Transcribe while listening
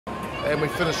and we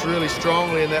finished really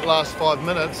strongly in that last 5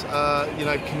 minutes. You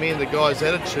know, commend the guys'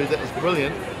 attitude. That was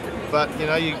brilliant. But you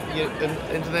know, in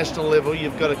international level,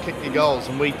 you've got to kick your goals,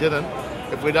 and we didn't.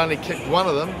 If we'd only kicked one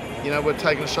of them, you know, we're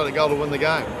taking a shot at goal to win the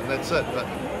game, and that's it. But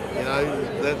you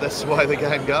know, that's the way the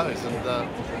game goes, and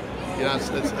you know,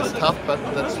 it's tough, but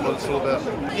that's what it's all about.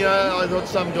 You know, I thought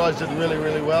some guys did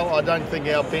really well. I don't think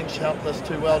our bench helped us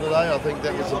too well today. I think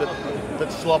that was a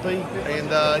bit sloppy, and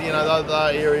you know, there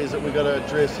are areas that we've got to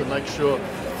address and make sure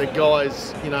the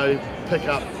guys, you know, pick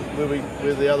up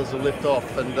where the others have left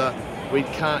off, and we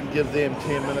can't give them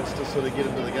 10 minutes to sort of get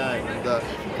into the game, and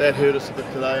that hurt us a bit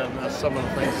today on some of the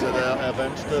things that our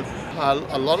bench did.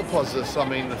 A lot of positives. I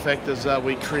mean, the fact is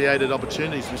we created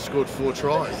opportunities. We scored 4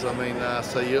 tries. I mean,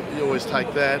 so you always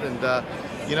take that, and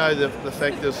you know, the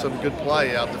fact there's some good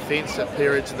play. Our defence at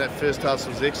periods in that first half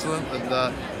was excellent,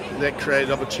 and that created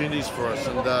opportunities for us.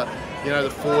 And you know, the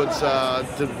forwards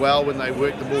did well when they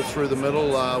worked the ball through the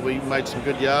middle. We made some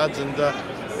good yards, and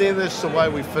then there's the way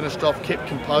we finished off, kept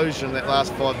composure in that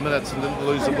last 5 minutes and didn't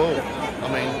lose the ball. I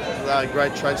mean, they're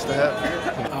great traits to have.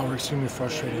 We're extremely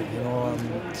frustrated, you know,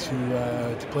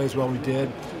 to play as well we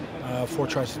did. 4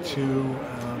 tries to 2,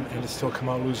 and to still come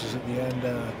out losers at the end.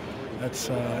 It's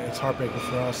heartbreaking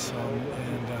for us,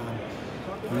 and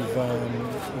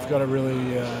we've got to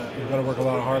really work a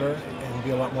lot harder and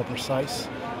be a lot more precise,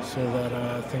 so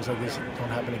that things like this don't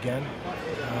happen again.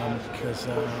 Because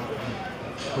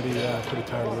I'm pretty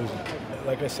tired of losing.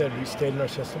 Like I said, we stayed in our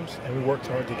systems and we worked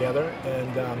hard together,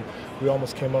 and we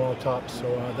almost came out on top. So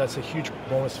that's a huge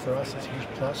bonus for us. It's a huge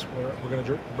plus. We're going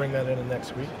to bring that in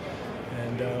next week,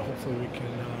 and hopefully we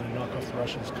can knock off the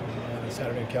Russians come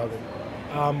Saturday in Calgary.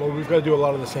 Well, we've got to do a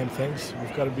lot of the same things.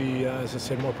 We've got to be, as I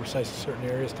said, more precise in certain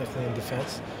areas, definitely in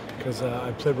defense, because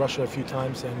I played Russia a few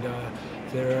times, and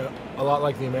they're a lot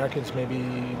like the Americans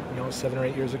maybe 7 or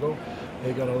 8 years ago.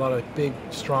 They got a lot of big,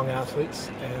 strong athletes,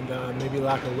 and maybe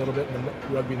lack a little bit in the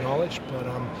rugby knowledge, but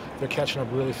they're catching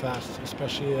up really fast,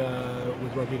 especially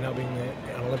with rugby now being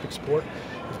an Olympic sport.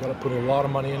 We've got to put a lot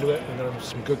of money into it. We've got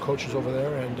some good coaches over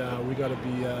there, and we got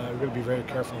to be very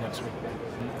careful next week.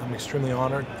 I'm extremely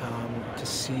honored to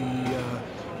see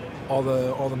all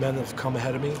the men that have come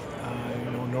ahead of me.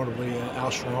 Notably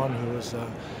Al Sharon, who was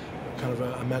kind of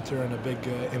a mentor and a big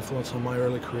influence on my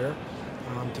early career.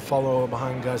 To follow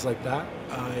behind guys like that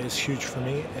is huge for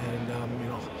me, and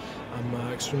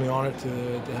I'm extremely honored to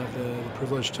have the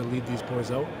privilege to lead these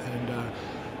boys out, and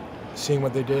seeing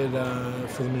what they did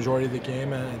for the majority of the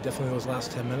game, and definitely those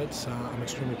last 10 minutes, I'm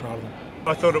extremely proud of them.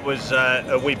 I thought it was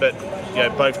a wee bit,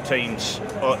 both teams,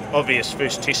 obvious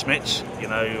first test match,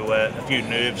 a few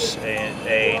nerves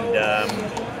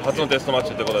and 初のテストマッ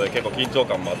チということで結構緊張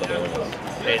感もあったと思います。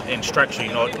 and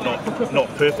structurally not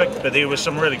perfect, but there were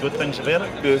some really good things about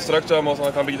it. ストラクチャーもそん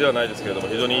な完璧ではないですけれども、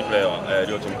非常にいいプレーは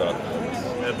両チームからだと思いま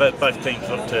す。 But both teams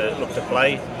look to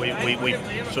play. We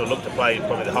sort of looked to play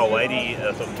probably the whole 80.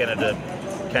 I thought Canada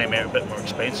came out a bit more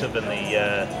expensive in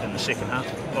the second half.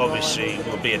 Obviously,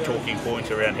 will be a talking point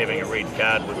around having a red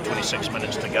card with 26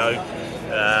 minutes to go.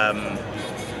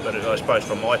 But I suppose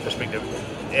from my perspective,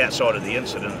 outside of the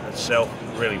incident itself,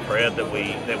 really proud that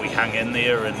we hung in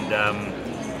there and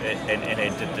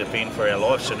had to defend for our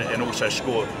lives, and also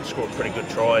scored a pretty good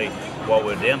try while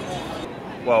we were down.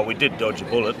 Well, we did dodge a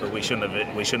bullet, but we shouldn't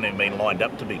have been lined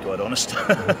up, to be quite honest.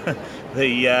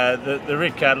 the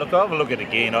red card. Look, I'll have a look at it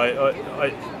again. I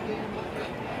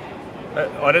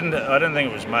didn't think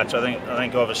it was much. I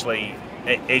think obviously,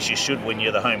 as you should when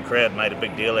you're the home crowd, made a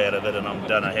big deal out of it, and I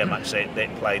don't know how much that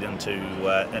played into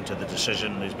the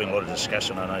decision. There's been a lot of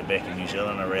discussion, I know, back in New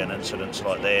Zealand around incidents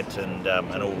like that, and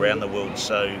all around the world.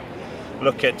 So,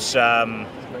 look, it's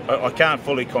I can't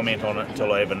fully comment on it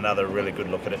until I have another really good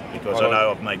look at it, because I know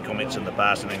I've made comments in the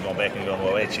past and then gone back and gone,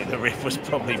 well, actually the ref was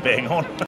probably bang on.